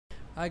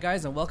Hi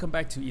guys, and welcome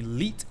back to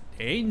Elite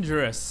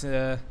Dangerous.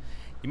 You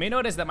may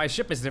notice that my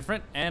ship is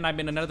different, and I'm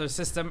in another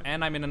system,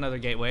 and I'm in another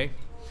gateway.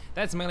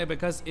 That's mainly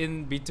because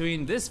in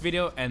between this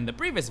video and the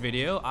previous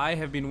video, I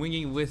have been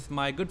winging with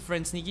my good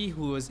friend Sneaky,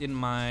 who was in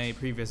my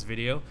previous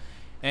video,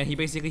 and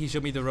he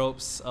showed me the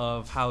ropes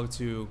of how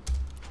to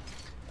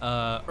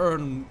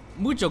earn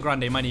mucho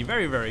grande money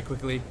very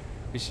quickly,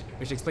 which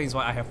explains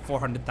why I have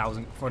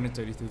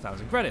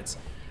 432,000 credits.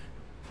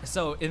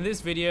 So in this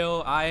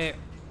video, I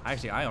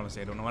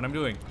honestly don't know what I'm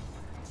doing.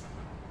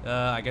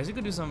 I guess you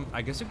could do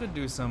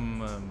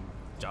some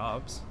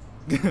jobs,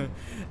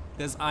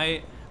 because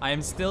I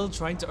am still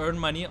trying to earn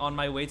money on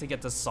my way to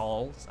get to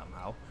Sol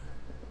somehow.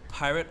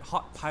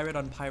 Hot pirate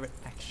on pirate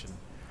action.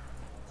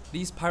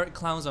 These pirate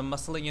clowns are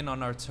muscling in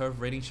on our turf,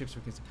 raiding ships.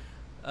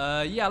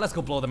 Yeah, let's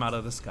go blow them out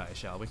of the sky,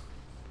 shall we?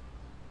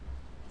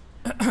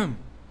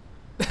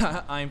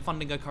 I'm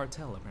funding a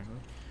cartel apparently.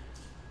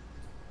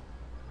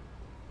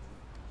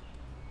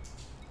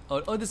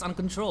 Oh, this is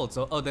uncontrolled.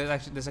 So,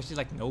 there's actually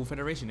like no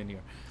federation in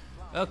here.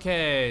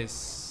 Okay,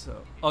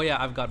 so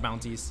yeah, I've got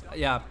bounties.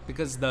 Yeah,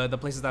 because the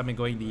places that I've been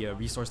going, the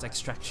resource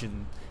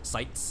extraction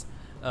sites,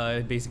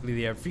 basically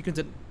they are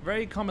frequented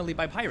very commonly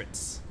by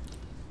pirates.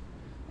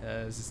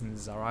 This is in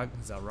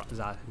Zaragas.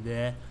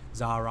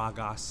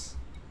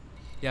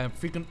 Yeah,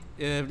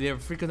 they're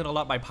frequented a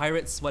lot by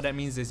pirates. What that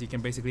means is you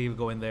can basically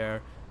go in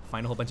there,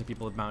 find a whole bunch of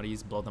people with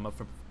bounties, blow them up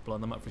for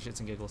shits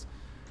and giggles,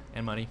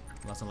 and money,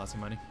 lots and lots of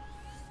money.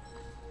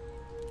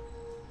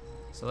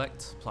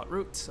 Select plot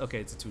route. Okay,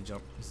 it's a two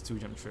jump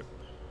trip.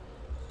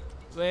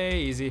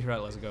 Way easy. Right,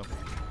 let's go.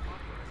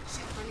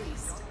 Ship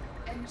released.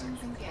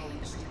 Engines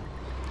engaged.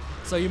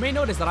 So you may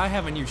notice that I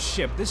have a new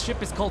ship. This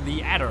ship is called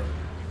the Adder,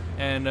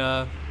 and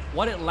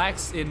what it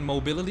lacks in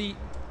mobility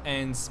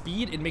and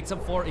speed, it makes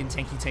up for in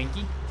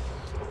tanky.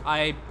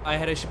 I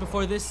had a ship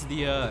before this.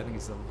 I think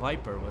it's the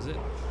Viper, was it?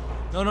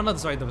 No,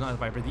 sorry, not the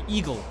Viper. The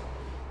Eagle.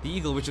 The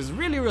Eagle, which is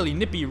really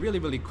nippy,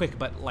 really quick,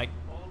 but like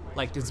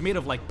it's made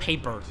of like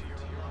paper.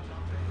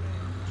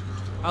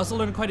 I also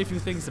learned quite a few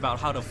things about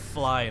how to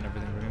fly and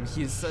everything.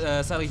 He's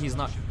sadly he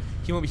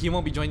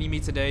won't be joining me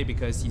today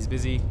because he's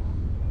busy.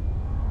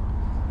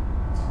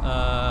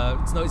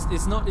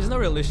 It's no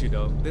real issue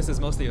though. This is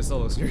mostly a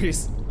solo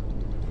series.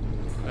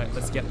 Alright,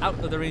 let's get out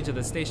of the range of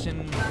the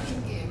station.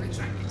 Landing gear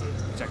retracted.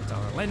 Checked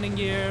our landing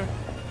gear.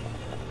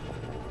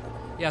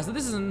 Yeah, so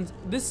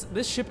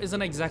this ship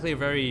isn't exactly a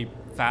very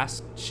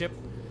fast ship,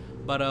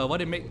 but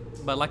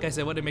like I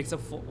said,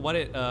 what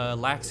it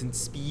lacks in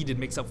speed, it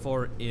makes up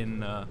for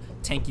in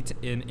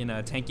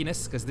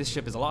tankiness, because this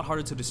ship is a lot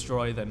harder to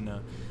destroy than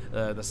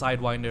the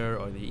Sidewinder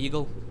or the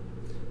Eagle.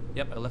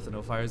 Yep, I left the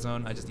no-fire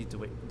zone. I just need to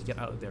wait to get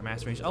out of their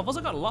mass range. I've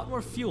also got a lot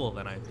more fuel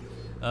than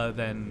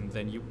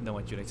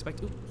what you'd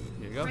expect. Ooh,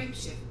 here you go.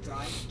 Frameshift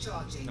drive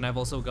charging. And I've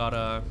also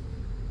got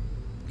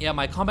yeah,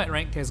 my combat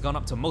rank has gone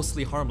up to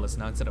mostly harmless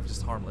now instead of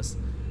just harmless.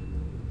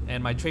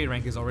 And my trade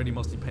rank is already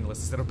mostly penniless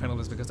instead of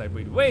penniless because I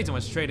made way too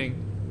much trading.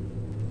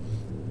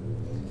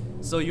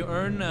 So you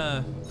earn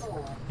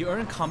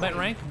combat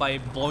rank by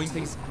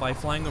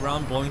flying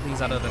around, blowing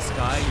things out of the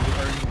sky. You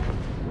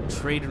earn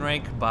trade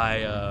rank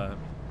by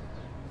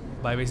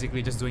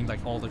basically just doing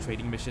like all the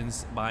trading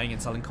missions, buying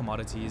and selling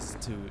commodities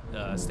to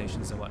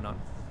stations and whatnot.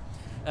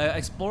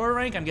 Explorer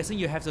rank, I'm guessing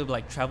you have to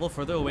like travel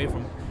far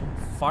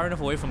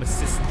enough away from a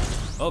system.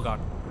 Oh god,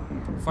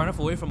 far enough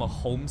away from a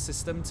home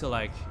system to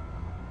like.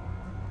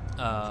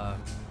 To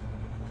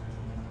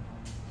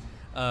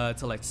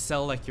like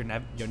sell like your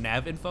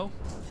nav info.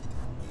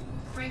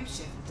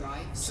 Frameshift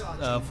drive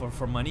charging.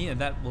 For money, and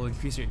that will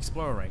increase your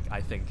explorer rank.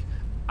 I think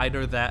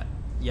either that,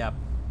 yeah,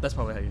 that's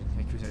probably how you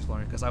increase your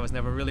explorer, because I was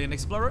never really an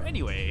explorer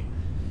anyway.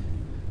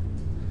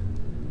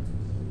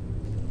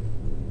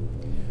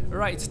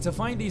 Right, to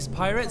find these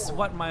pirates,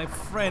 what my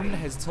friend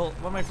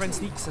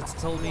Sneaks has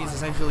told me is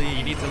essentially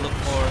you need to look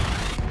for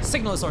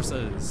signal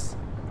sources,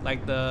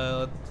 like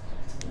the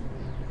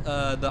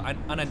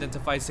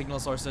unidentified signal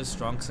sources,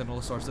 strong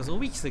signal sources, or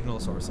weak signal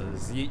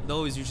sources.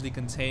 Those usually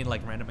contain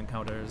like random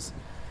encounters,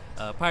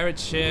 pirate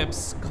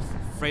ships,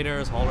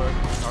 freighters, cargo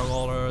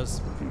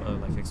haulers,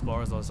 like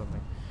explorers or something.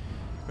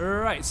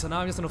 Right, so now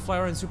I'm just gonna fly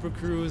around Super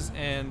Cruise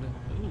and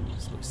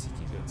this looks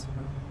seeking good.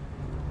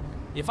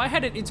 If I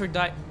had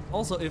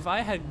if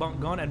I had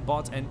gone and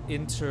bought an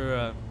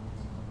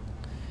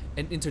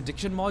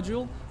interdiction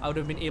module, I would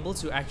have been able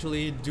to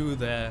actually do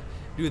the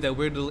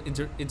weird little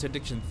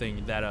interdiction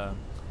thing that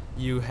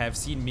you have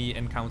seen me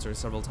encounter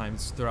several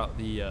times throughout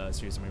the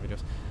series of my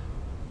videos.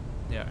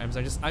 Yeah, I'm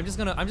just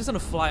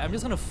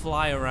gonna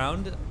fly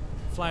around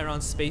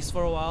space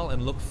for a while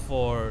and look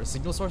for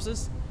signal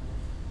sources.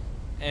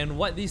 And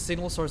what these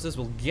signal sources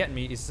will get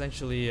me is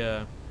essentially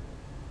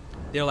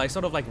they're like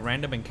sort of like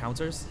random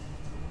encounters,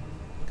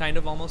 kind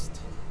of almost.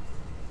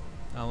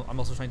 I'm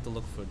also trying to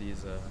look for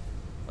these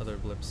other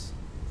blips.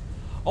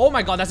 Oh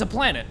my god, that's a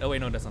planet! Oh wait,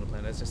 no, that's not a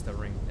planet. That's just a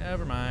ring.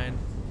 Never mind.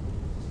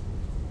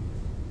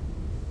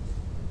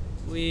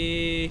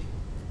 Is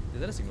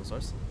that a signal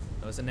source?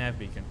 No, it's a nav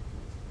beacon.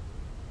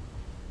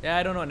 Yeah,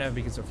 I don't know what nav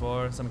beacons are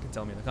for. Someone can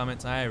tell me in the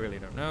comments. I really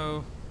don't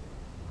know.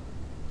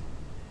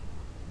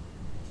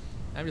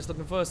 I'm just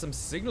looking for some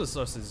signal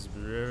sources,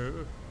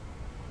 bro.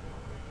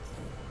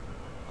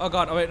 Oh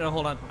god, oh wait, no,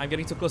 hold on. I'm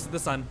getting too close to the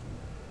sun.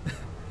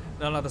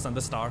 No, not the sun,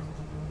 the star.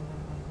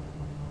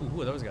 Ooh,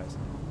 who are those guys?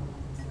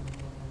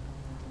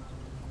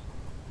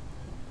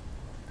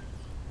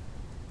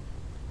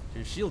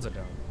 Your shields are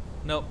down.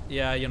 Nope,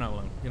 yeah, you're not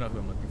alone. You're not who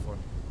I'm looking for.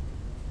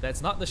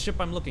 That's not the ship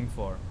I'm looking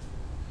for.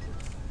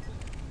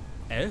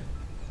 Eh?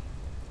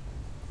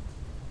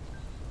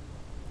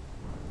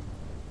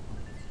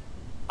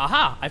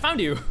 Aha! I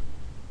found you!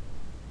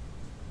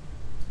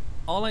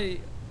 All I...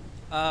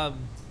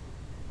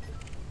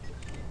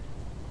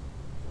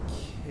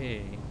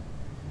 Okay.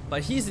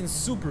 But he's in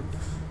super...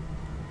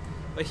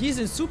 But he's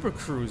in super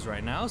cruise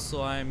right now,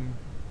 so I'm...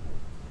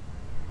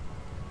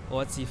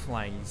 What's he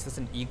flying? Is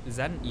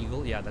that an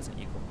eagle? Yeah, that's an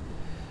eagle.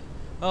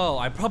 Oh,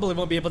 I probably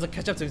won't be able to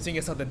catch up to him, seeing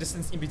as how the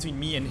distance in between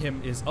me and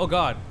him is... Oh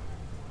god.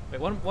 Wait,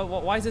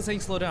 why is it saying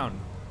slow down?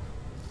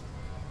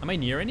 Am I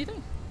near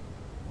anything?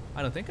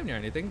 I don't think I'm near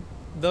anything.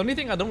 The only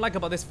thing I don't like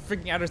about this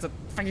freaking outer is the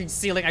freaking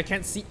ceiling. I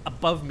can't see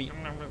above me.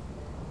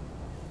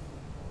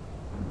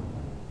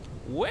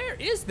 Where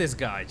is this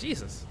guy?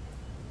 Jesus.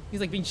 He's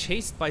like being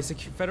chased by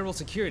federal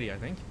security, I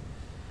think.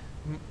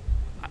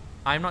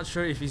 I'm not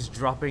sure if he's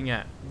dropping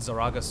at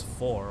Zaragas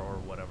 4 or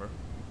whatever.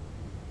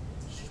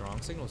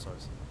 Strong signal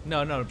source.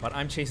 No, but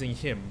I'm chasing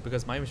him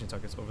because my mission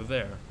target's over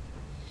there.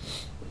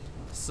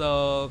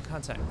 So,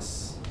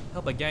 contacts.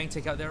 Help a gang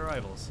take out their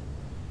rivals.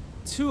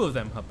 2 of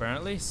them,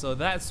 apparently. So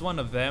that's one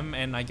of them,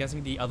 and I'm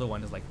guessing the other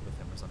one is like with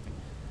him or something.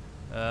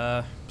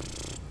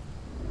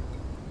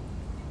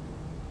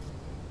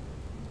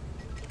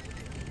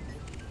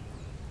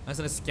 I'm just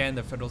gonna scan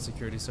the Federal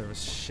Security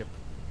Service ship.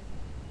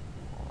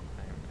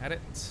 I'm at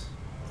it.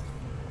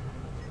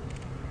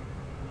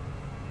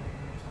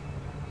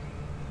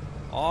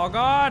 Oh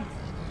god!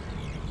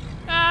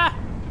 Ah!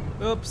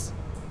 Oops.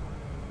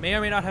 May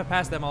or may not have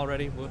passed them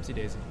already. Whoopsie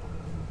daisy.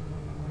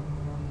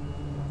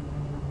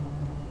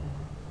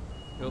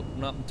 Oh,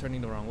 no, I'm turning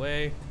the wrong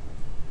way.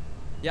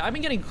 Yeah, I've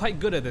been getting quite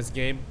good at this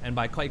game, and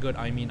by quite good,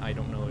 I mean I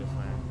don't know if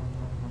I...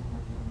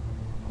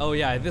 Oh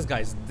yeah, this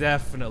guy's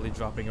definitely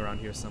dropping around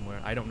here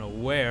somewhere. I don't know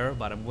where,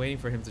 but I'm waiting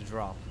for him to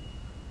drop.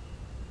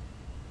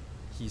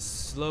 He's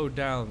slowed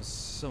down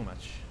so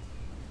much.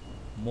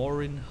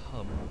 Morin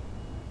Hub.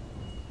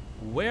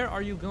 Where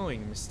are you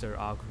going, Mr.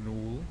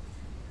 Agnul?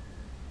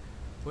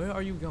 Where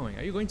are you going?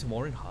 Are you going to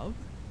Morin Hub?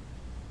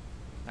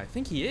 I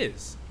think he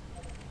is.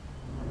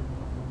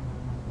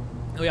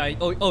 Oh yeah,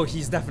 oh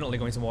he's definitely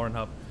going to Morin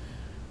Hub.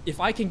 If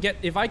I can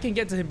get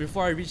to him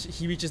before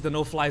he reaches the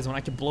no-fly zone,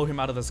 I can blow him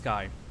out of the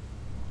sky.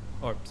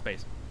 Or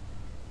space.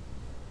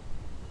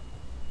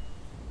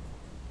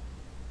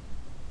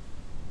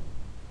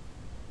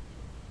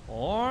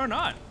 Or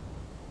not.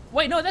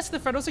 Wait, no, that's the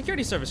Federal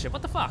Security Service ship.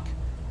 What the fuck?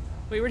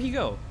 Wait, where'd he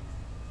go?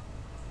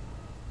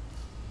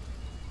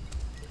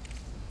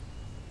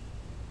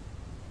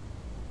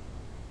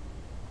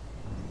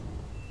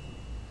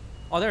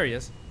 Oh, there he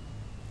is.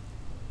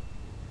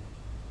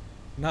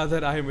 Now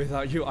that I am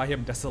without you, I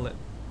am desolate.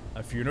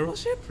 A funeral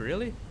ship?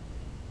 Really?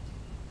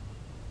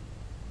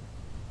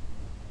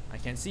 I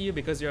can't see you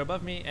because you're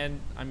above me and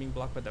I'm being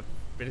blocked by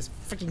this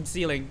freaking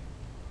ceiling.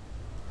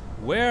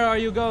 Where are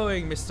you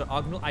going, Mr.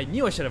 Agnul? I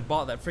knew I should have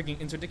bought that freaking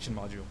interdiction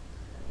module.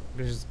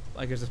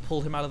 I could just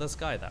pull him out of the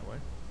sky that way.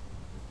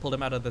 Pulled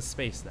him out of the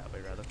space that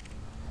way, rather.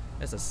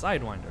 That's a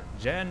Sidewinder.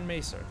 Jan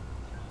Macer.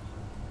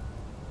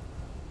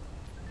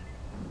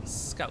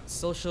 Scout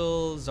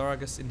Social,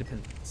 Zaragas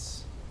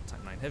Independence.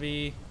 Type 9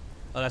 Heavy.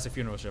 Oh, that's a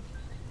funeral ship.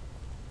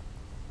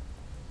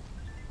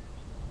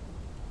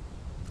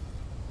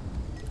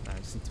 I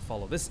just need to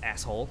follow this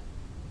asshole.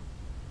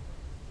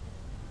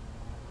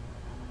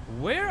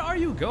 Where are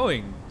you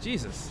going?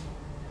 Jesus.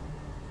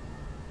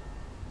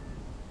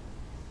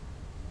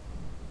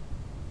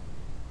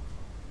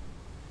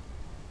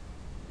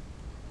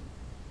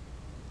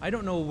 I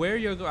don't know where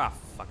you're going. Ah,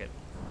 fuck it.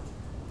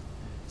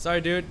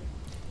 Sorry, dude.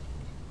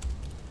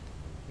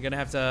 You're gonna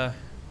have to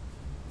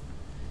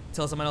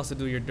tell someone else to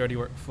do your dirty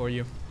work for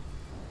you.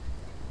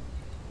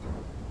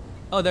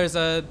 Oh, there is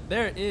a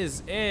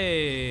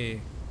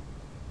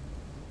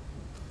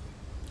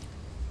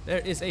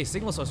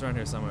signal source around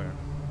here somewhere.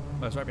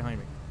 Oh, it's right behind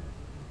me.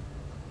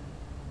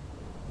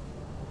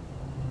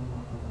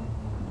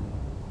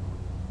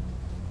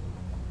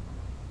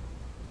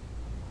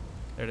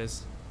 There it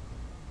is.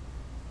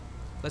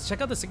 Let's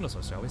check out the signal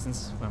source, shall we,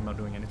 since I'm not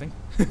doing anything.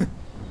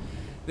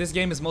 This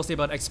game is mostly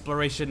about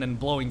exploration and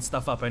blowing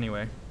stuff up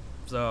anyway.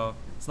 So,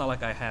 it's not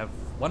like I have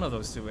one of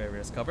those 2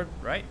 areas covered,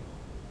 right?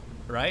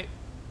 Right?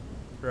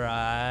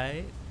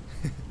 Right?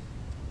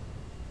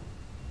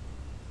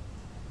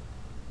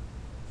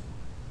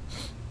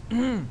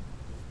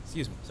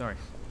 Excuse me, sorry.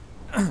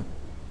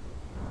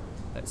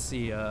 Let's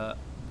see,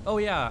 oh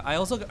yeah, I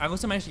also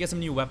managed to get some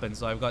new weapons.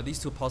 So I've got these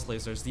 2 pulse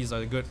lasers.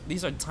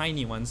 These are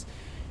tiny ones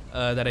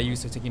that I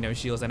use for taking down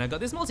shields, and I got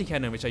this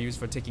multi-cannon which I use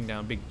for taking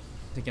down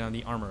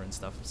the armor and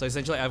stuff. So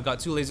essentially I've got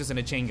 2 lasers and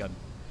a chain gun.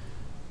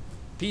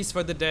 Peace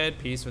for the dead,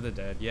 peace for the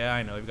dead. Yeah,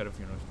 I know, we've got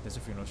there's a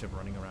funeral ship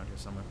running around here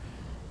somewhere.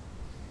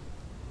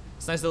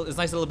 It's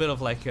nice little bit of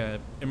like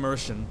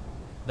immersion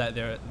that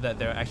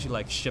they're actually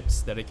like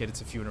ships dedicated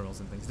to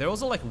funerals and things. They're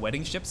also like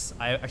wedding ships.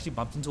 I actually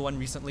bumped into one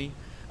recently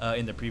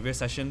in the previous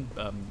session,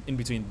 in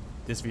between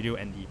this video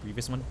and the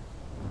previous one.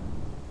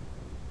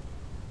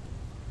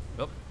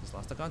 Oh, just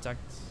lost the contact.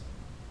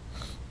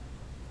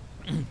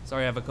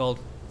 Sorry, I have a cold.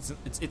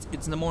 It's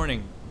in the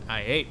morning.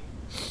 I hate.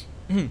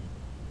 And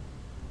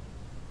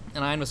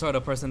I'm the sort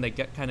of person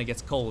that kind of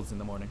gets colds in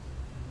the morning.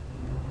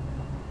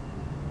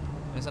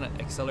 I'm just gonna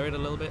accelerate a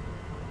little bit,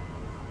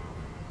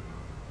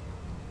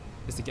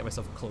 just to get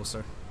myself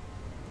closer.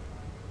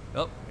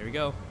 Oh, here we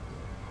go.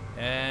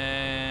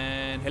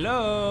 And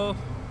hello,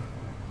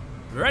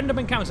 random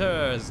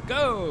encounters,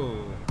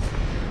 go!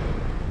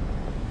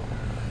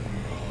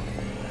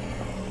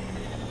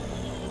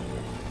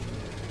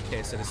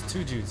 Okay, so there's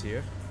 2 dudes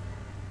here.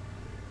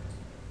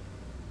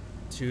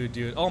 2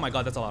 dudes. Oh my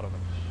god, that's a lot of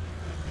them.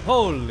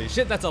 Holy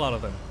shit, that's a lot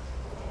of them.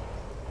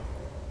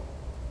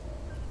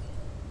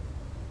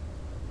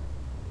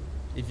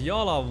 If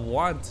y'all are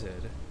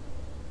wanted...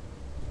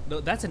 No,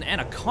 that's an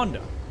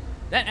anaconda.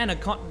 That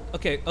anaconda...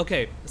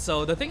 Okay,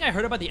 so the thing I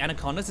heard about the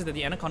anacondas is that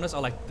the anacondas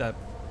are like the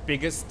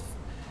biggest...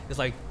 It's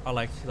like... Are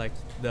like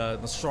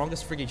the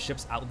strongest friggin'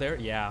 ships out there.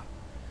 Yeah.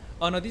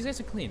 Oh no, these guys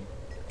are clean.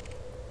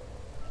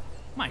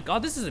 My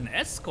god, this is an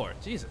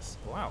escort. Jesus.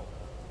 Wow.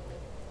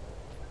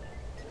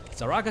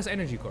 Zaraka's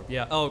Energy Corp.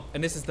 Yeah. Oh,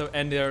 and this is the...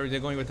 And they're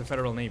going with the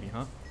Federal Navy,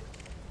 huh?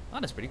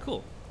 Oh, that's pretty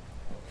cool.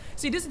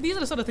 See, these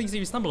are the sort of things that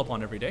you stumble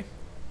upon every day.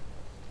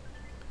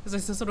 It's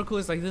like sort of cool.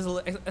 It's like this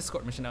little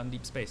escort mission out in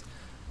deep space.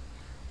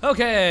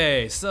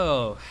 Okay,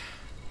 so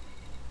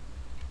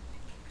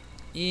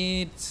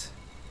it.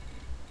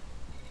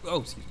 Oh,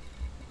 excuse me.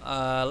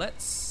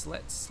 Let's.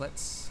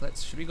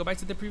 Should we go back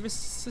to the previous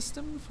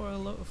system for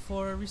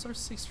a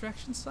resource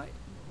extraction site,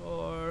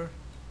 or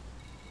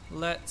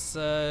let's?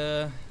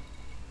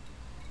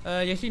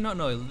 Actually,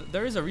 no.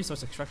 There is a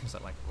resource extraction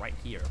site like right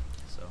here.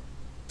 So,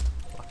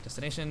 lock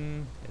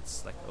destination.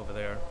 It's like over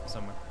there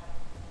somewhere,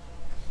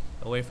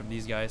 away from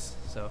these guys.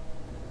 So,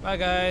 bye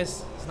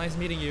guys. It's nice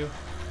meeting you.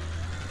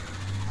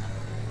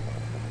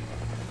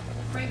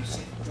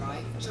 Frameshift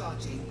drive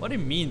charging. What do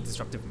you mean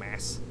disruptive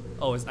mass?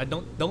 Oh,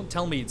 don't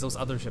tell me it's those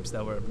other ships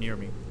that were near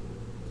me.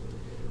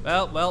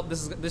 Well,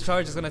 this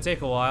charge is gonna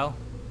take a while.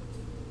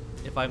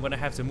 If I'm gonna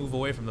have to move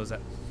away from those,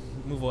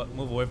 move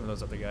away from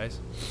those other guys.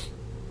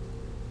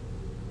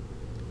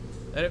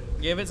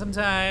 Give it some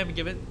time.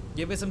 Give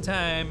it some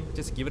time.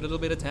 Just give it a little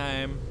bit of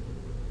time.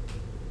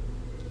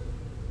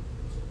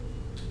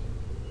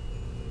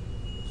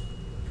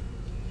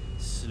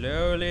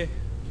 Slowly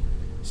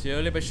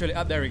but surely.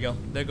 Up, there we go.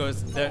 There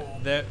goes.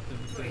 There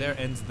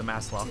ends the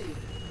mass lock. 2,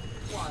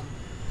 1,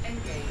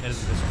 engage. That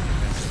is a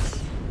disruptive mass.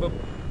 Whoop.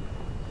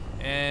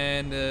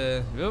 And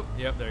whoop.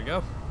 Yep, there we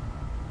go.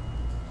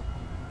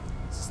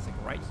 This thing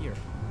right here.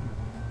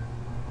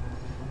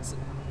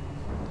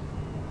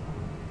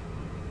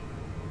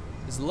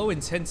 It's low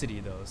intensity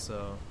though,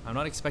 so I'm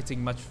not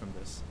expecting much from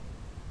this.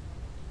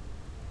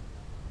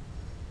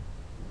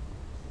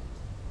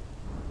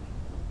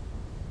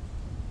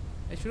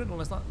 Actually, no,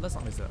 let's not miss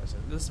that.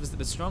 This is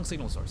the strong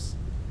signal source.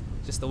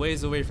 Just a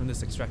ways away from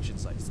this extraction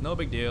site. It's no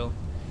big deal.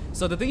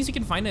 So the things you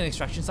can find in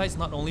extraction sites,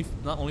 not only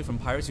from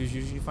pirates, you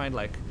usually find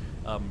like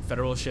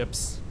federal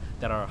ships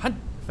that are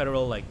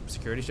federal like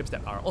security ships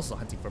that are also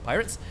hunting for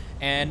pirates,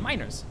 and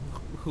miners,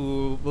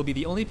 who will be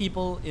the only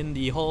people in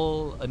the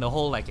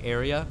whole like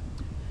area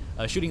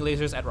shooting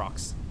lasers at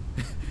rocks.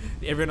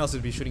 Everyone else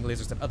would be shooting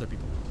lasers at other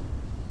people,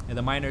 and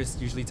the miners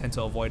usually tend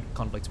to avoid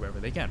conflicts wherever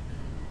they can.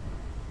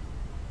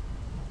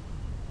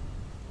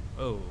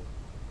 Oh.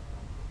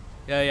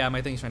 Yeah,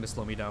 my thing's trying to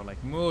slow me down,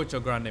 like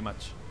mucho grande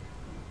much.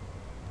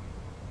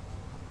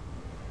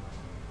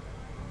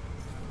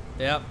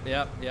 Yep.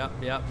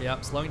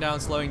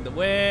 Slowing the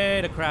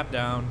way to crap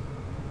down.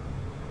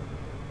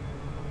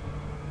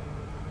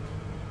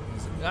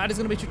 This is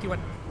gonna be a tricky one.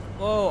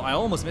 Whoa, I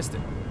almost missed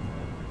it.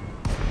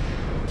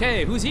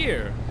 Okay, who's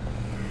here?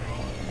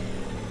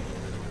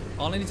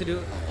 All I need to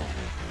do,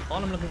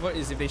 all I'm looking for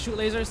is if they shoot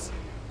lasers,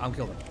 I'll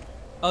kill them.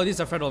 Oh, these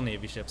are Federal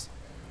Navy ships.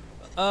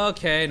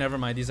 Okay, never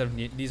mind. These are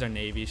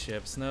Navy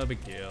ships. No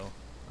big deal.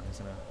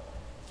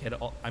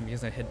 I'm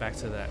just gonna head back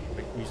to that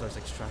resource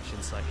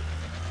extraction site.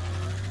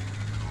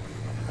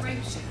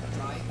 Frameshift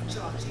drive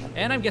charging.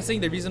 And I'm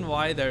guessing the reason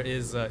why there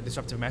is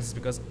disruptive mass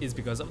is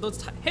because of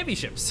those heavy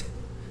ships.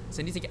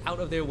 So I need to get out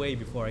of their way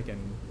before I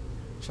can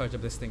charge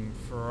up this thing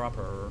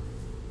proper.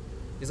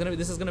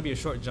 This is gonna be a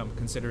short jump,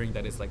 considering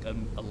that it's like a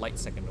light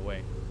second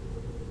away.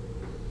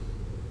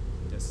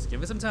 Just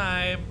give it some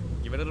time.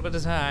 Give it a little bit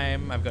of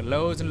time. I've got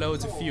loads and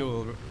loads of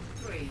fuel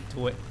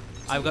to it.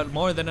 I've got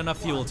more than enough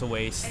fuel to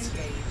waste.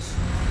 Engage.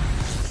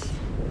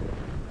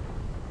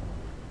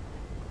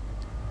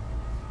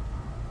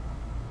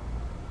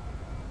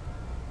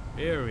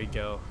 There we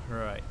go.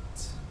 Right.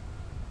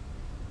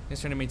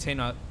 Just trying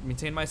to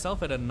maintain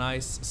myself at a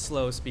nice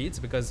slow speeds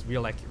because we're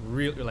like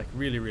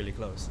really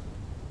close.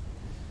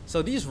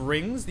 So these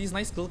rings, these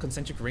nice little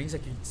concentric rings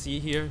that you can see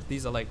here,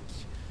 these are like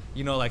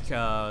You know,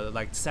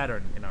 like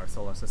Saturn in our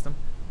solar system.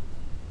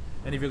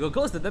 And if you go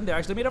close to them, they're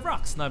actually made of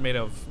rocks, not made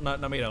of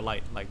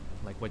light, like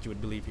what you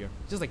would believe here.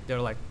 Just like they're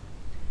like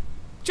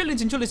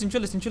trillions and trillions and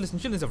trillions and trillions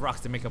and trillions of rocks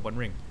to make up one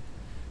ring.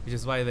 Which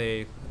is why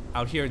they,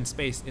 out here in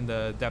space, in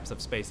the depths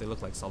of space, they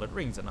look like solid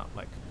rings and not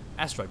like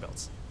asteroid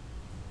belts.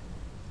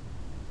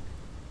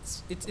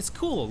 It's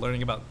cool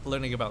learning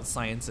about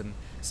science and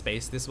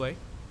space this way.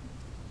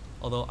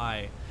 Although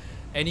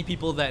any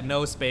people that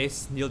know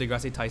space, Neil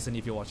deGrasse Tyson,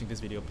 if you're watching this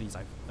video, please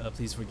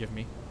please forgive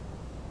me.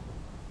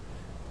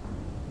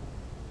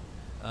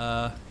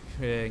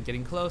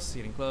 Getting close.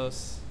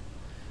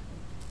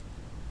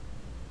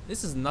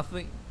 This is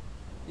nothing.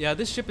 Yeah,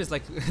 this ship is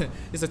like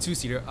it's a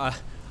two-seater.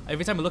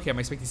 Every time I look at him,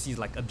 I expect to see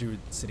like a dude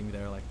sitting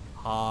there, like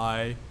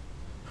hi,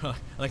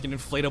 like an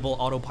inflatable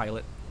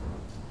autopilot.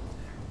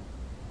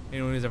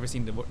 Anyone who's ever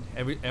seen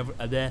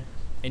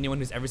anyone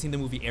who's ever seen the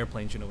movie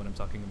Airplane should know what I'm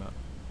talking about.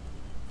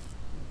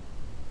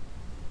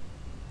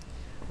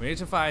 We need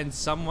to find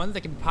someone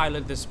that can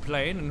pilot this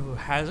plane and who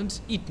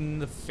hasn't eaten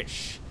the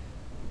fish.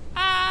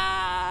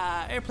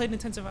 Ah, airplane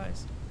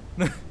intensifies.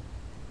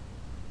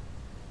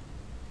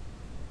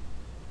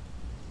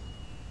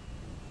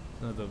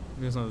 One of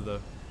the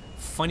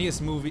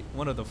funniest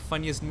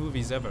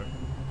movies ever.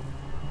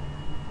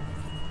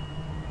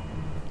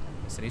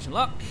 Destination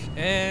lock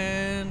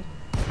and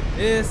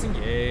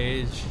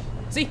disengage.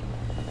 See,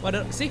 what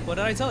did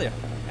I tell you?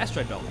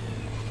 Asteroid belt.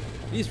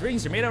 These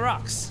rings are made of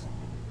rocks.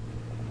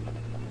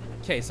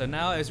 Okay, so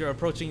now as you're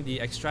approaching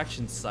the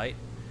extraction site,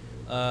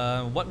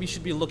 what we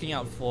should be looking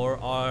out for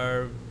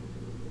are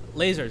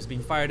lasers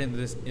being fired in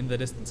the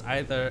distance.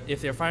 Either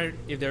if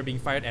they're being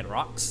fired at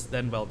rocks,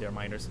 then well, they're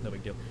miners, no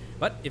big deal.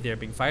 But if they're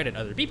being fired at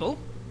other people,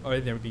 or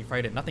if they're being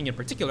fired at nothing in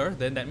particular,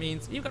 then that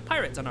means you've got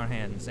pirates on our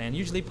hands. And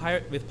usually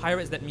with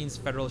pirates, that means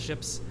federal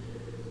ships,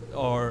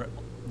 or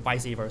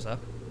vice versa.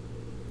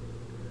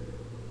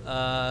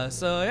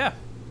 So yeah.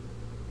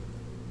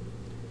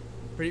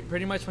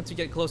 Pretty much once we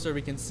get closer,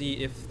 we can see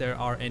if there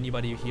are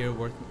anybody here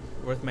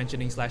worth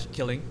mentioning /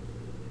 killing.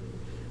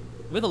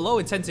 With the low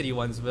intensity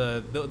ones,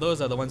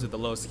 those are the ones with the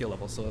low skill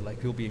level. So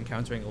like we'll be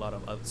encountering a lot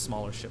of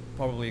smaller ships,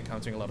 probably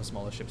encountering a lot of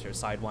smaller ships here,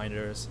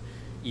 sidewinders,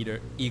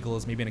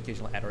 eagles, maybe an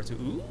occasional adder or two.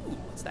 Ooh,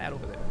 what's that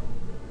over there?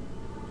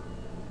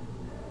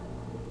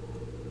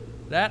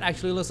 That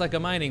actually looks like a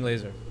mining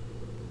laser,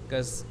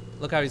 because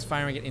look how he's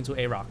firing it into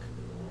a rock.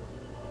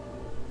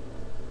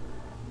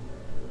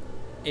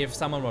 If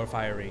someone were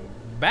firing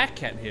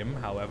back at him,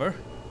 however,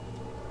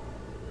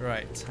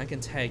 right, I can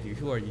tag you.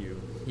 Who are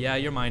you? Yeah,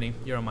 you're mining.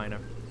 You're a miner.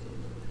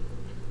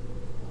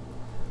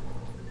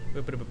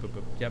 Boop, boop, boop, boop,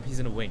 boop. Yep, he's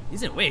in a wing.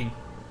 He's in a wing?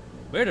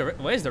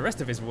 Where's the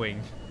rest of his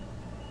wing?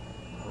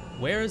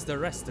 Where's the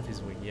rest of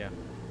his wing? Yeah.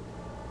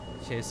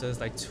 Okay, so there's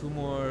like 2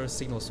 more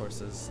signal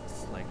sources.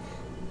 It's like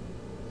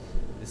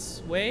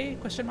this way?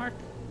 Question mark?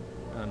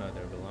 Oh no,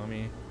 they're below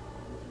me.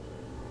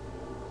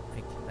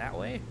 Like that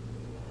way?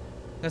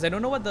 Because I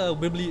don't know what those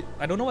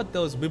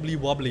wibbly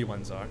wobbly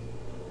ones are.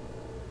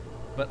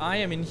 But I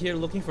am in here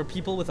looking for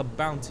people with a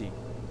bounty.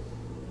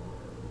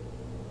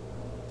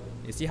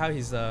 You see how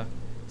he's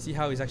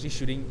actually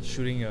shooting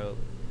his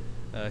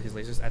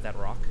lasers at that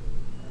rock?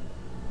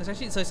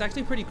 It's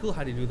actually pretty cool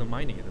how they do the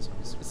mining in this one.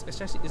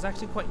 It's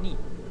actually quite neat.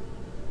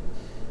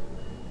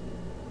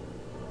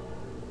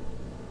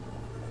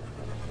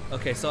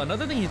 Okay, so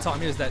another thing he taught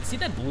me is that, see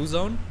that blue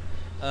zone?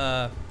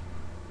 I'm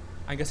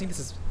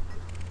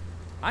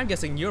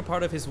guessing you're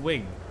part of his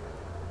wing.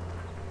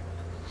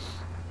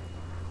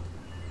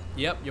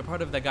 Yep, you're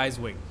part of that guy's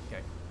wing.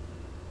 Okay.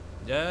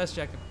 Just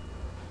checking.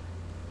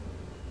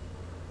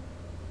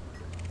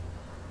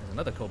 There's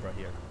another Cobra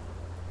here.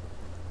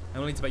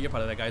 I'm willing to bet you're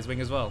part of that guy's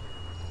wing as well.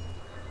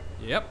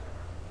 Yep.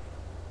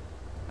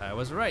 I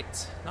was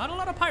right. Not a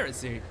lot of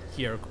pirates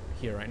here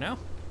right now.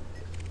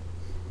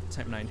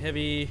 Type 9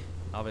 heavy.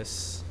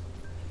 Novice.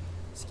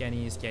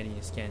 Scanny.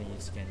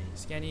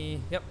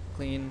 Yep,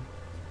 clean.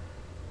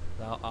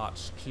 Thou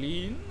art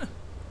clean.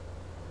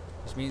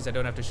 Which means I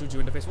don't have to shoot you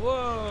in the face.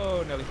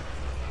 Whoa, Nelly.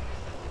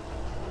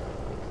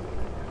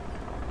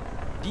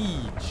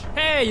 Deej.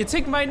 Hey, you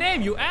took my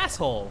name, you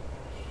asshole.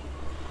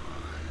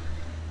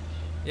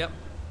 Yep.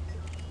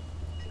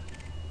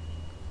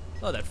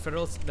 Oh, the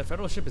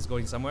federal ship is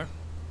going somewhere.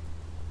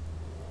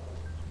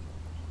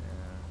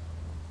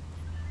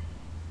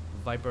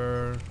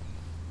 Viper.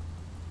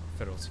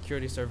 Federal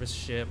Security Service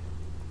ship.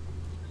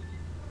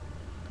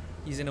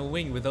 He's in a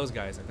wing with those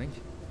guys, I think.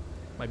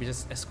 Might be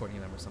just escorting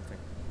them or something.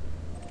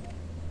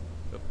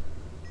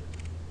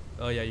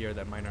 Oh yeah, you're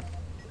that miner.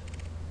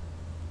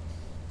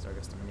 Sorry,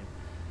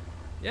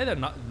 yeah, there are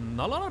not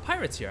a lot of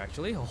pirates here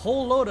actually. A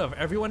whole load of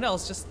everyone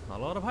else, just not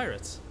a lot of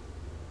pirates.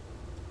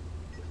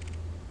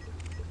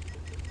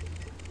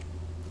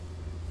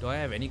 Do I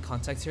have any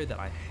contacts here that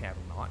I have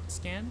not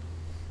scanned?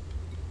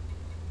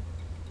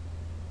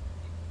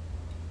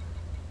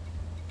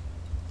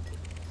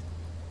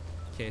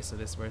 Okay, so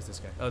where's this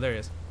guy? Oh, there he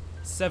is.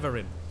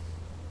 Severin.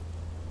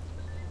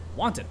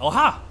 Wanted.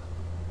 Oha!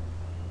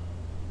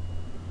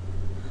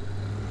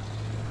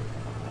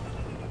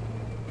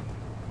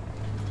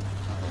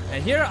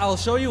 And here I'll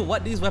show you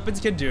what these weapons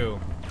can do.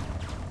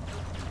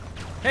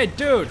 Hey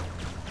dude,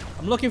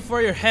 I'm looking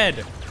for your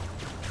head.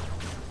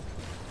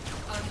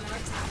 Under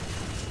attack.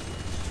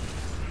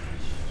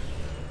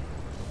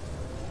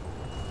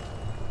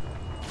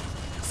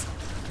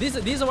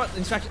 These are what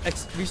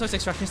resource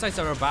extraction sites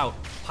are about.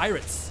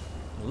 Pirates,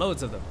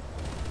 loads of them.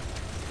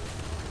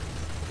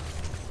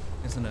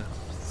 Just gonna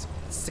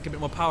stick a bit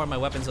more power in my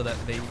weapon so that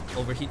they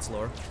overheat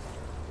slower.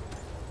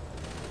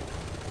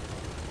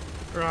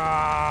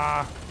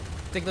 Rah!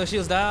 Take those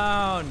shields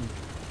down.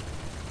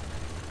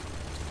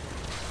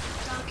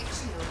 Target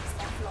shields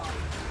offline.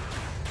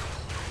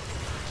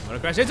 I'm gonna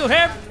crash into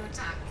him. Under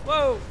attack.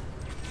 Whoa!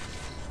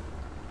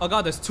 Oh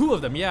god, there's two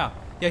of them. Yeah,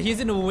 he's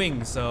in the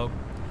wing, so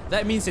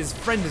that means his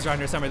friend is around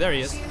here somewhere. There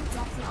he is. Shields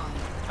offline.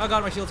 Oh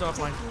god, my shields are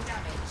offline. Taking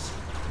damage.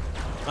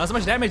 Not as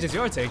much damage as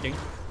you're taking.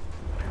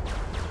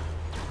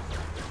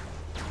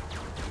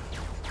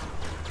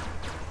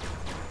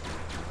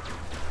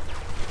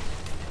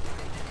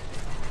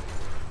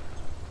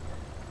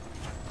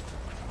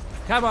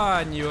 Come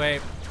on, you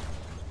ape.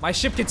 My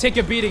ship can take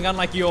a beating,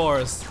 unlike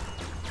yours.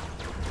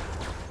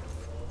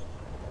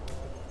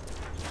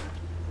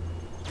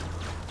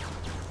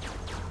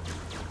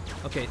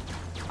 Okay,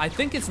 I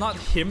think it's not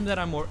him that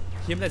I'm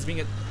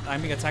being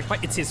attacked by.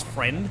 It's his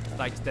friend,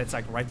 like that's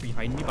like right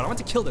behind me. But I want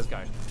to kill this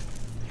guy.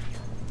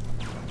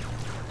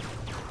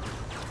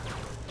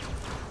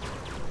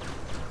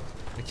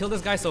 I kill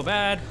this guy so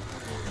bad.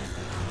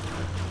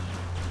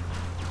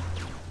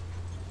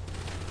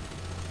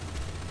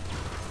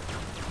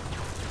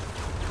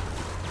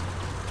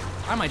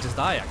 I might just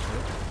die actually.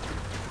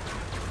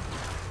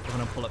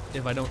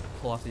 If I don't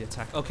pull off the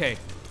attack. Okay,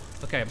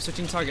 I'm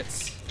switching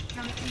targets.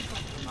 Chemically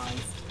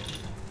compromised.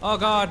 Oh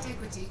god.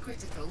 Integrity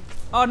critical.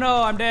 Oh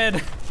no, I'm dead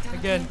Chemical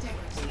again.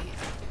 integrity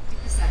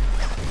at 50%.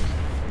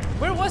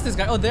 Where was this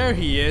guy? Oh, there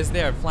he is.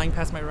 There, flying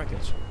past my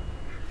wreckage.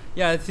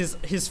 Yeah,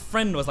 his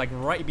friend was like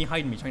right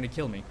behind me, trying to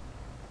kill me,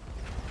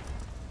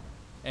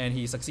 and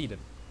he succeeded,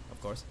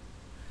 of course.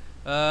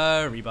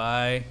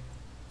 Rebuy.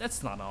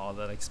 That's not all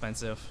that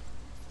expensive.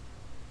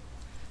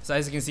 So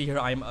as you can see here,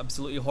 I'm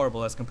absolutely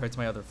horrible as compared to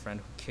my other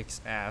friend who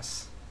kicks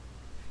ass.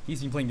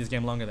 He's been playing this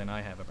game longer than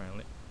I have,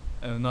 apparently.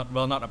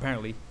 Not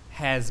apparently.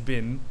 Has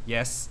been.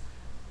 Yes,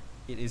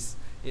 it is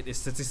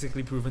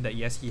statistically proven that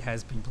yes, he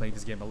has been playing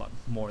this game a lot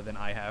more than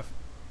I have.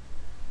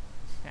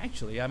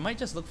 Actually, I might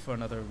just look for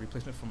another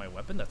replacement for my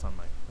weapon. That's on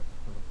my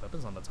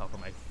weapons on the top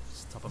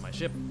of my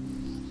ship.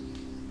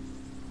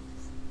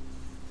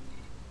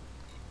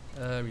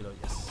 Reload.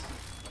 Yes.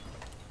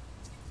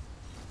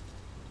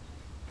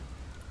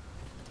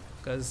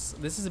 Because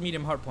this is a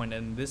medium hardpoint,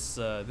 and this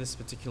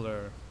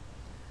particular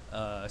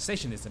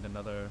station is in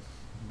another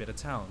bit of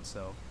town,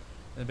 so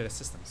in a bit of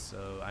systems.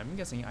 So I'm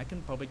guessing I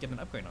can probably get an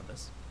upgrade on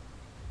this.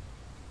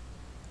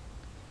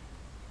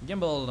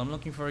 Gimbal. I'm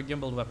looking for a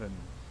gimbal weapon.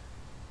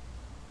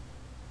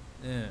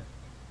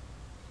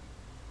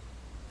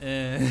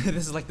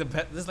 This is like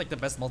the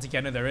best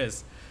multi-cannon there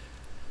is.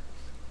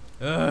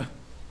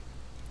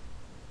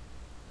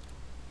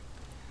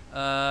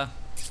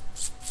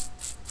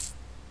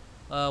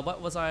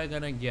 What was I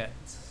gonna get?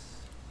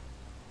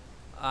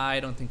 I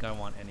don't think I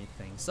want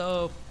anything.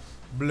 So,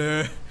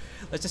 bleh.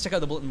 Let's just check out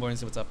the bulletin board and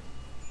see what's up.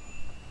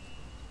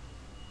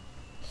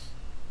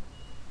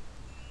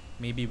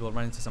 Maybe we'll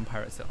run into some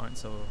pirates that aren't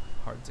so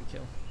hard to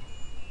kill.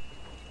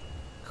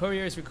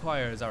 Couriers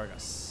require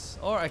Zaragas.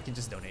 Or I can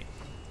just donate.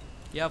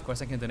 Yeah, of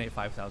course I can donate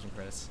 5,000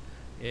 credits.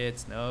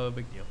 It's no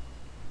big deal.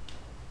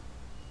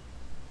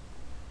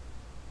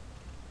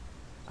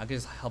 I can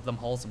just help them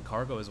haul some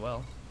cargo as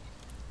well.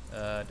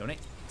 Donate.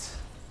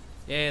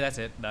 Yeah, that's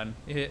it. Done.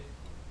 Yay.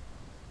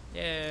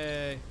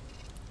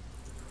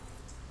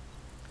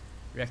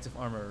 Reactive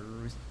armor.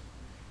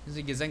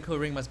 Using a Zenko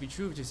ring must be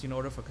true, which is in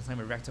order for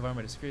consignment reactive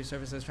armor to security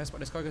services. Transport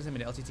this cargo in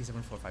the LTT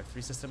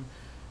 7453 system.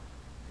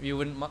 If you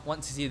wouldn't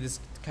want to see this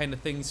kind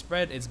of thing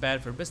spread, it's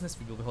bad for business.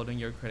 We will be holding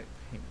your credit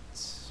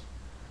payments.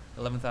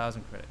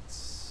 11,000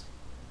 credits.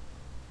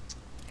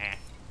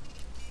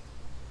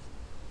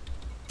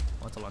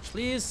 Want to launch,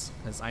 please?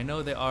 Because I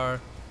know there are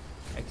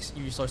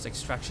resource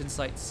extraction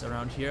sites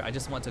around here. I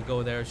just want to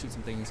go there, shoot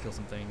some things, kill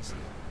some things.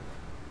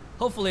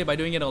 Hopefully, by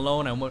doing it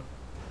alone,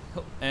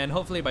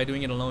 hopefully by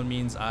doing it alone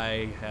means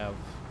I have.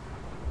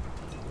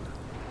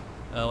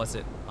 What's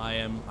it?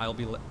 I'll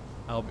be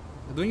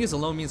doing this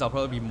alone means I'll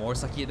probably be more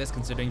sucky at this,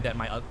 considering that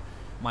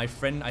my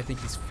friend, I think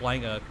he's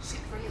flying a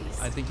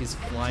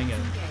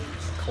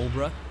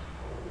Cobra.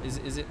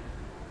 Is it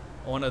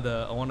one of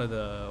the one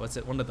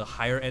of the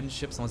higher end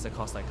ships, ones that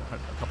cost like a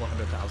couple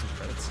 100,000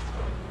 credits?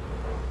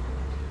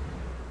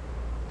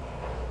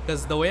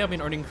 Because the way I've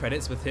been earning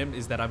credits with him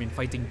is that I've been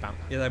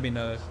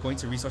going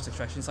to resource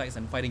extraction sites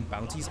and fighting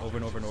bounties over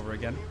and over and over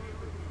again.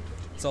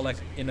 So like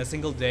in a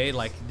single day,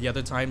 like the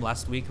other time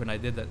last week when I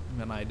did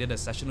a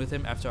session with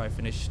him after I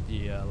finished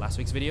the last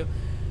week's video,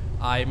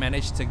 I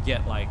managed to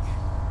get like,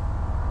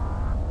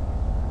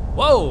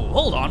 whoa,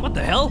 hold on, what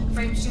the hell?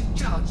 Frameshift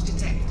charge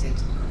detected.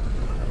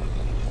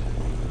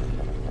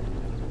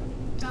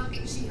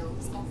 Target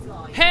shields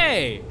offline.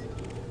 Hey!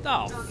 The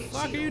Target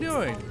fuck are you shields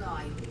doing?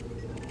 Online.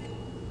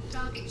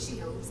 Target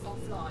shields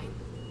offline.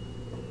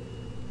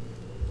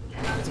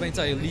 It's wait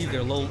until you leave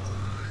their low.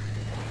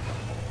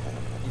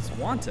 He's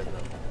wanted.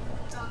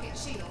 Target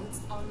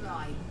shields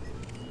online.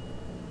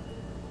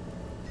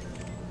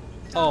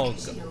 Oh, Target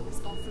shields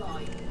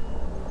offline.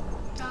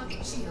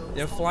 Target shields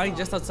they're flying offline.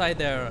 just outside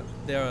their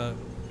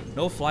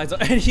no fly zone,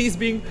 and he's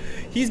being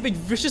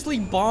viciously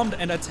bombed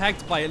and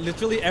attacked by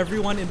literally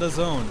everyone in the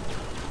zone.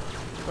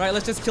 Right,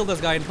 let's just kill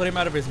this guy and put him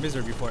out of his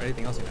misery before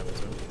anything else can happen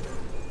to him.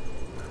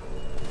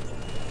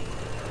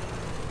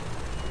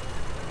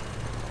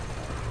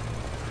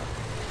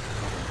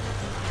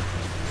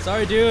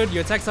 Sorry, dude, you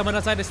attacked someone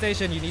outside the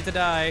station. You need to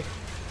die.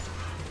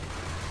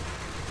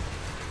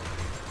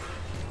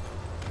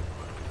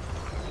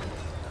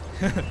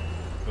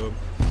 Boom,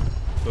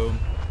 boom.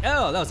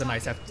 Oh, that was a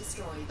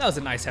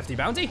nice hefty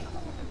bounty.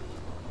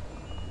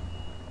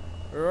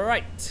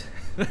 Right.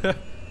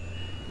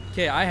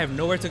 Okay, I have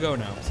nowhere to go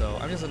now, so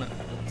I'm just gonna.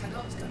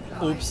 Cannot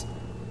comply. Oops.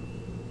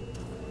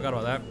 Forgot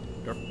about that.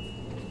 Yep.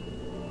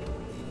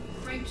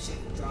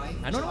 Frameshift drive.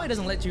 I don't know why it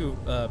doesn't let you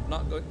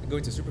not go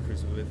into Super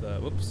Cruise with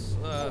whoops.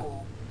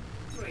 4,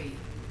 3,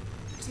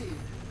 2,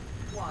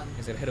 1.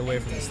 Is it head away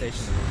from the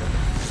station a little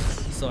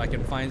bit, so I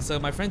can find. So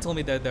my friend told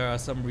me that there are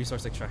some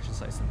resource extraction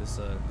sites in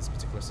this this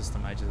particular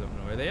system. I just don't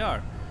know where they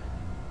are.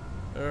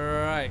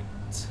 Right.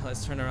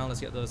 Let's turn around. Let's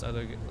get those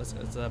other. Let's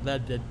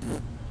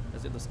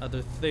get those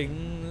other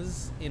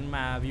things in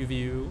my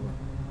view.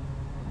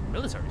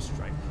 Military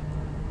strike.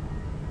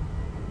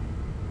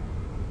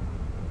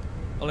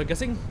 Well, I'm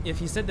guessing if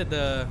he said that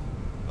the.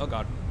 Oh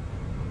god.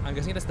 I'm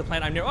guessing that's the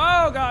planet I'm near.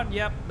 Oh god.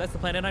 Yep, that's the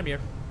planet I'm near.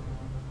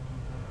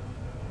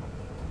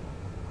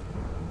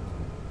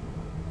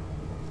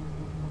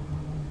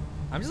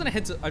 I'm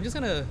just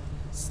gonna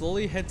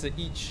slowly head to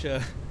each.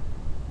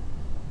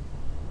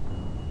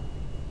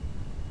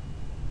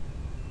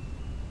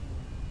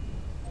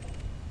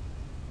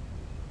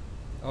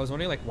 I was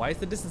wondering, like, why is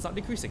the distance not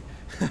decreasing?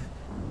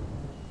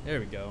 There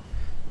we go.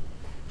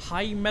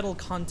 High metal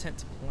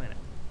content planet.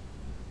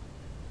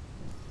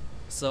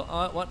 So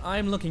what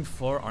I'm looking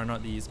for are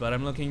not these, but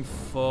I'm looking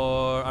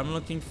for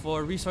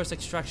resource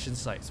extraction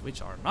sites,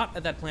 which are not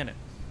at that planet.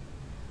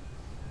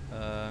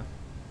 Yeah,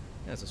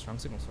 there's a strong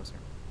signal source here.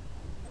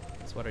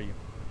 So what are you?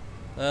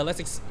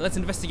 Let's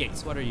investigate.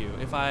 So what are you?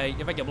 If I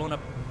get blown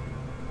up.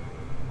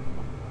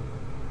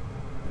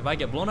 If I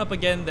get blown up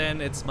again,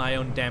 then it's my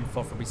own damn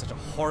fault for being such a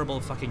horrible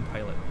fucking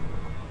pilot.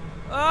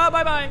 Ah,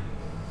 bye bye.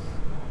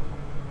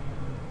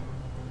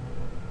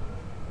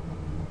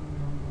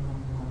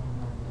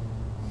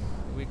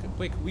 We could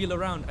quick wheel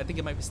around. I think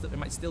it might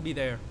still be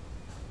there.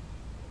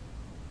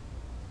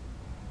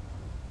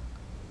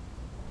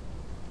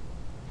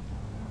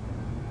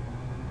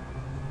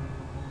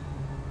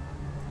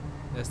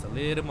 Just a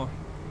little more.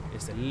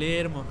 Just a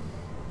little more.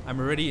 I'm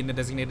already in the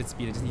designated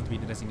speed. I just need to be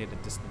in the designated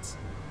distance.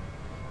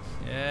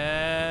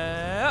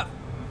 Yeah.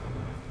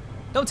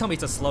 Don't tell me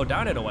to slow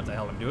down. I don't know what the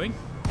hell I'm doing.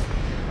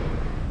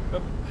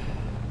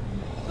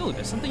 Oh,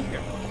 there's something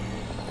here.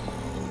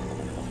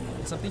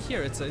 There's something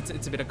here. It's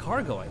a bit of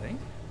cargo, I think.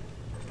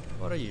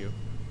 What are you?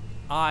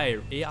 AI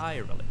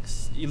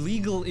relics.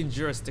 Illegal in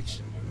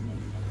jurisdiction.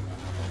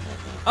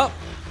 Oh.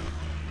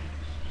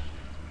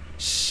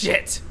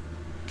 Shit.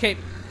 Okay.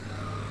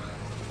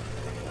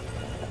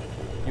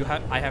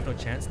 I have no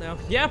chance now.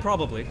 Yeah,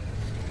 probably.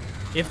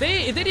 If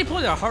they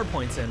deploy their hard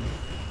points in.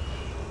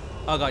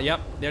 Oh god, yep,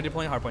 they're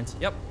deploying hard points.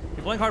 Yep,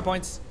 deploying hard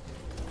points.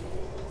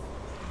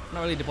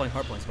 Not really deploying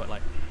hard points, but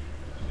like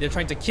they're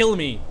trying to kill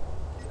me.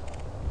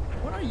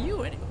 What are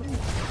you?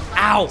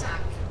 Ow!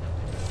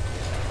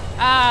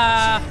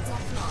 Ah!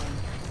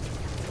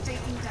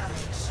 Taking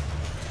damage.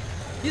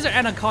 These are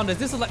anacondas.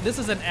 This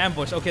is an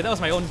ambush. Okay, that was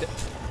my own.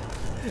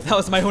 That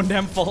was my own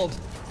damn fault.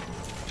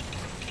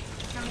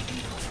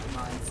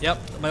 Yep,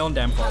 my own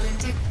damn fault.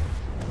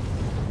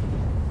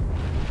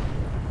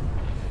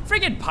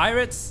 Friggin'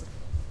 pirates!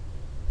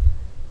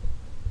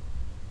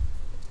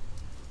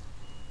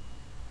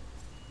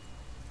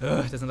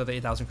 Ugh, there's another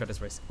 8,000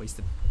 credits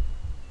wasted.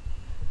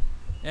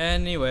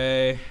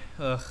 Anyway,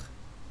 ugh.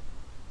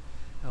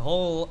 A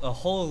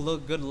whole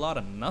good lot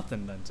of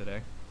nothing done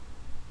today.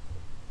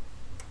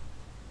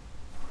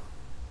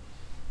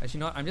 Actually, you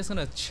know what? I'm just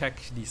gonna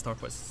check the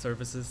starport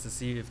services to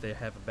see if they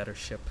have a better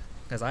ship.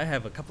 Because I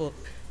have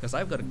because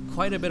I've got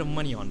quite a bit of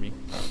money on me.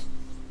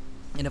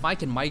 And if I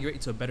can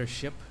migrate to a better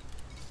ship,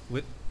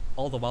 with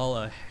all the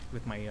while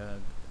with my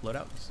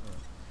loadouts,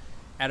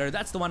 Adder,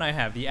 that's the one I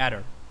have, the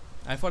Adder.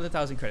 I have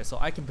 4,000 credits, so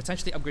I can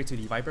potentially upgrade to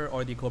the Viper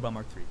or the Cobra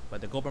Mark III.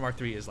 But the Cobra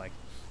Mark III is like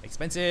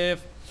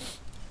expensive.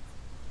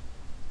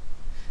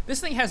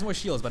 This thing has more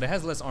shields, but it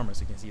has less armor,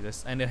 so you can see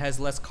this, and it has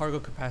less cargo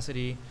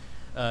capacity.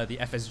 The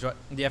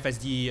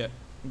FSD,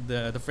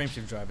 the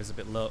frameshift drive is a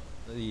bit low.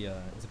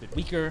 It's a bit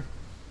weaker.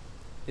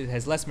 It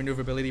has less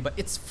maneuverability, but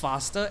it's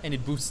faster and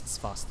it boosts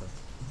faster.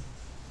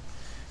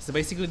 So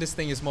basically, this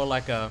thing is more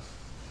like a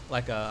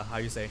how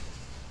you say,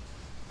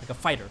 like a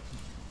fighter,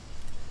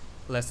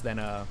 less than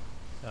a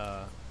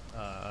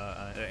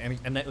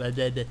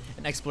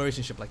an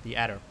exploration ship like the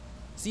Adder.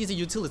 See, it's a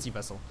utility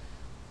vessel,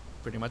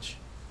 pretty much.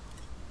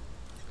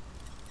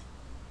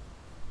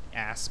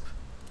 Asp,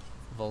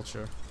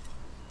 Vulture,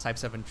 Type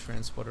 7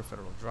 transporter,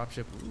 federal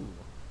dropship. Ooh,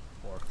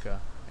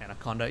 Orca,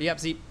 Anaconda. Yep.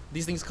 See,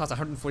 these things cost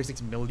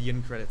 146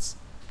 million credits.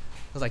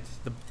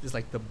 It's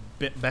like the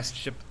best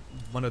ship,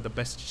 one of the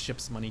best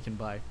ships money can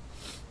buy.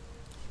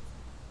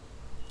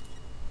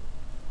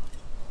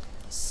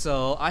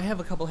 So I have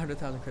a couple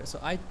 100,000 credits. So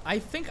I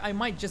think I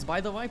might just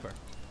buy the Viper.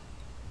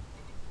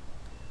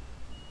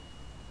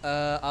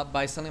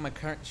 By selling my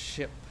current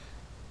ship,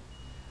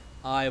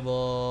 I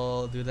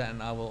will do that,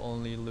 and I will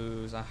only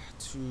lose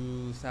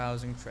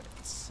 2,000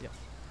 credits. Yep.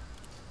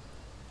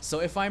 So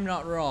if I'm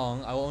not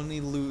wrong, I will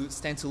only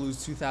stand to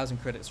lose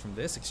 2,000 credits from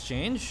this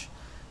exchange,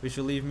 which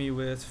will leave me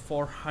with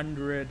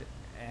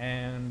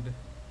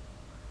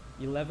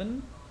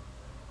 411,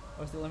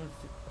 or is it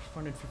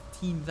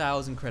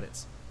 415,000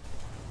 credits.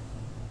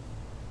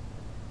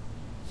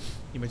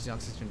 Emergency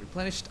oxygen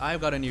replenished.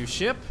 I've got a new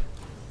ship.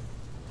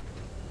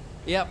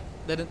 Yep,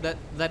 that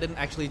didn't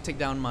actually take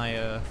down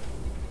my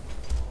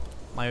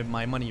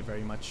my money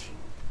very much.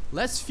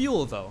 Less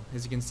fuel though,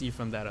 as you can see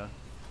from that.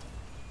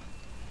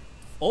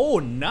 Oh,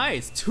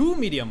 nice! 2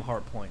 medium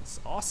hard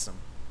points. Awesome.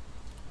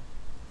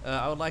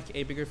 I would like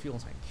a bigger fuel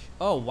tank.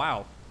 Oh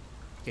wow.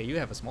 Okay, you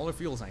have a smaller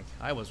fuel tank.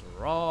 I was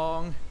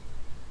wrong.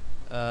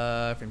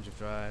 Frame shift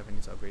drive. I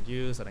need to upgrade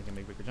you so that I can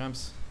make bigger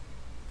jumps.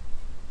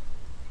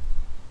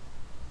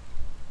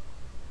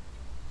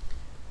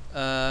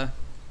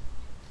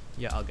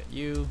 Yeah, I'll get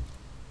you.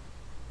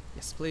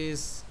 Yes,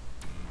 please.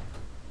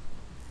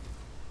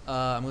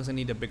 I'm going to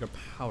need a bigger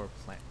power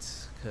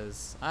plant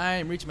because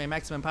I'm reaching my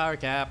maximum power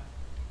cap.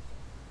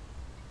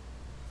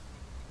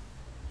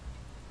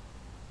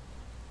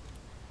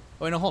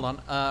 Oh, wait, no, hold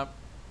on.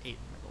 8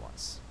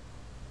 megawatts.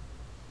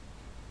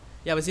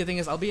 Yeah, but see, the thing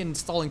is, I'll be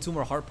installing 2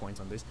 more hard points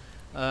on this.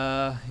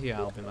 Yeah,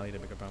 I'll need a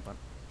bigger power plant.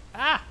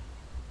 Ah!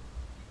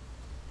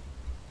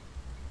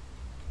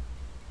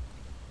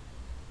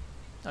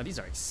 Oh, these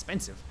are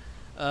expensive.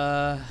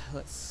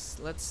 Let's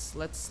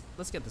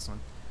get this one.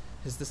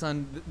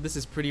 This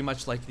is pretty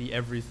much like the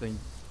everything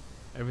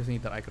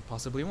that I could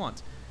possibly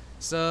want.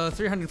 So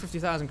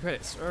 350,000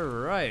 credits. All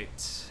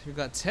right, we've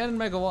got 10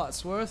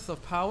 megawatts worth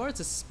of power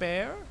to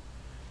spare.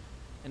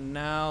 And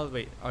now,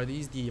 wait, are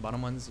these the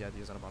bottom ones? Yeah,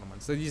 these are the bottom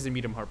ones. So these are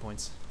medium hard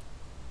points.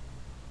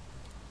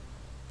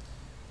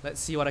 Let's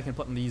see what I can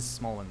put in these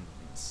small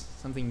ones.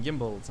 Something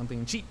gimbal,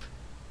 something cheap.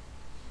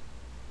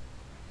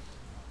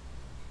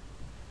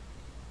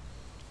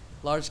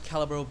 Large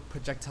caliber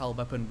projectile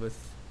weapon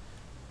with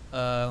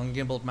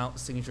gimbal mount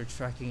signature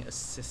tracking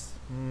assist.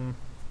 No.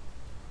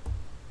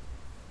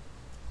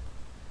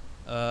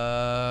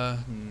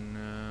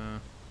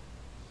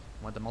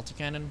 Want the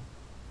multi-cannon?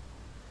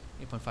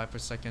 8.5 per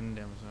second.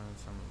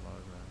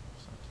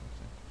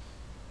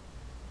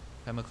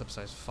 Hammer clip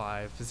size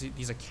 5.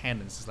 These are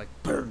cannons. It's like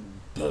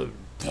boom, boom,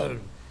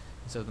 boom.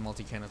 So the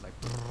multi-cannon is like.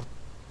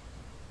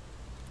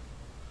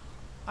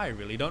 I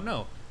really don't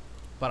know.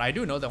 But I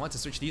do know that I want to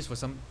switch these for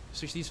some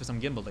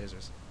gimbal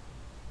lasers.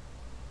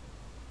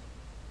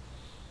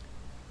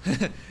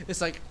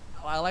 It's like,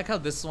 I like how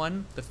this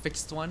one, the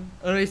fixed one.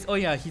 Oh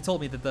yeah, he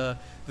told me that the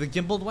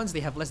gimbaled ones, they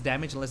have less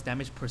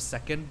damage per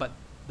second, but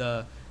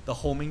the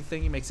homing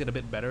thing makes it a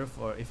bit better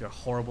for if you're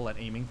horrible at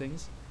aiming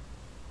things.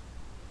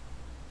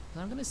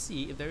 And I'm gonna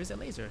see if there is a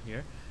laser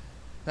here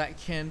that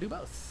can do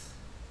both.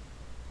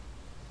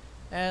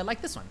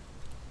 Like this one.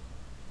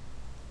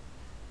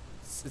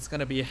 It's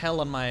gonna be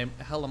hell on my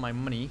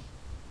money.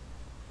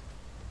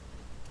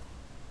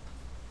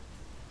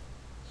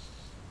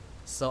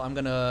 So I'm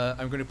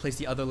gonna place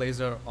the other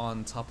laser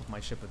on top of my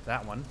ship with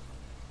that one.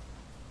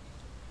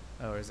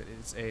 Oh, or is it?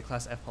 It's a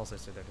class F pulse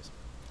laser. There it is.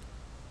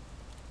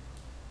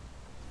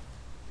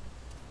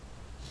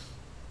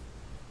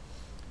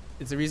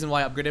 It's the reason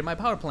why I upgraded my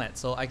power plant,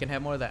 so I can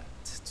have more of that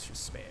to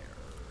spare.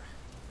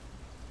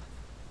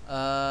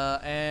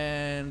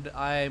 And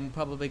I'm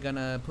probably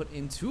gonna put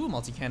in 2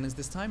 multi-cannons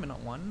this time and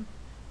not 1.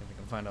 If we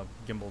can find a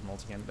gimbal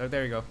multi-cannon. Oh,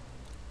 there you go.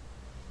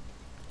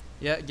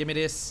 Yeah, give me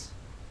this.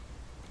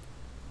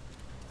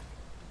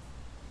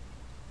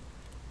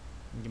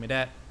 Give me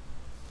that.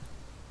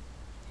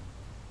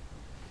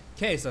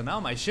 Okay, so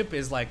now my ship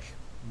is like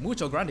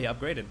mucho grande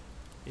upgraded.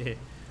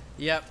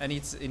 Yeah, and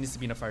it needs to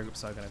be in a fire group,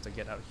 so I'm gonna have to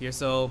get out here.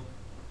 So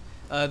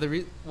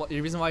the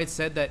reason why it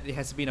said that it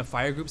has to be in a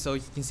fire group, so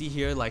you can see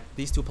here, like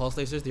these 2 pulse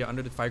lasers, they are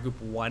under the fire group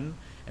 1,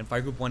 and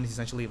fire group 1 is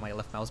essentially my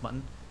left mouse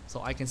button.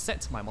 So I can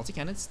set my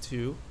multi-cannons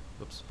to,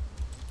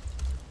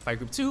 fire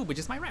group 2, which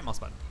is my right mouse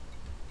button.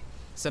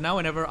 So now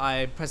whenever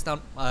I press and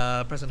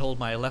hold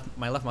my left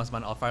mouse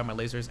button, I'll fire my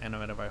lasers, and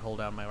whenever I hold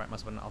down my right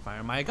mouse button, I'll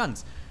fire my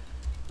guns.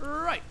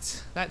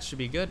 Right, that should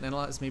be good. And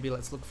let's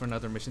look for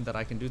another mission that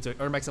I can do to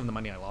earn back some of the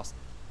money I lost.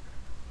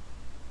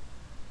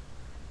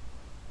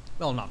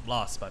 Well, not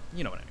lost, but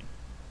you know what I mean.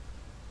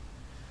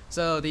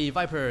 So the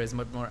Viper is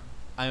much more.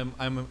 I'm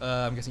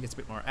guessing it's a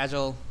bit more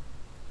agile.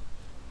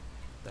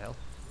 The hell?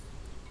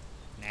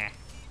 Nah.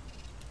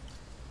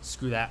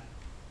 Screw that.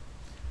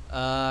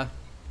 I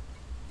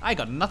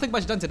got nothing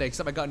much done today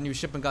except I got a new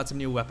ship and got some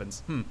new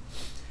weapons.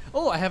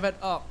 Oh, I have it.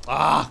 I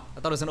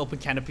thought it was an open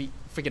canopy,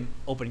 freaking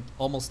open,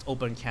 almost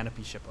open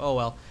canopy ship. Oh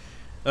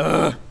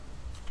well.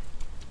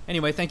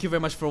 Anyway, thank you very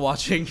much for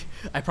watching.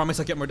 I promise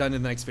I'll get more done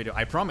in the next video.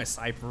 I promise.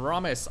 I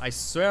promise. I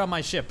swear on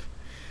my ship.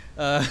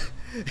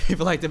 If you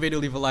liked the video,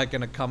 leave a like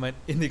and a comment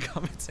in the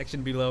comment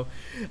section below.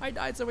 I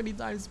died so many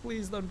times.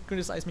 Please don't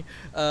criticize me.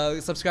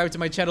 Subscribe to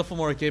my channel for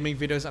more gaming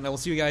videos, and I will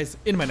see you guys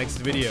in my next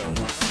video.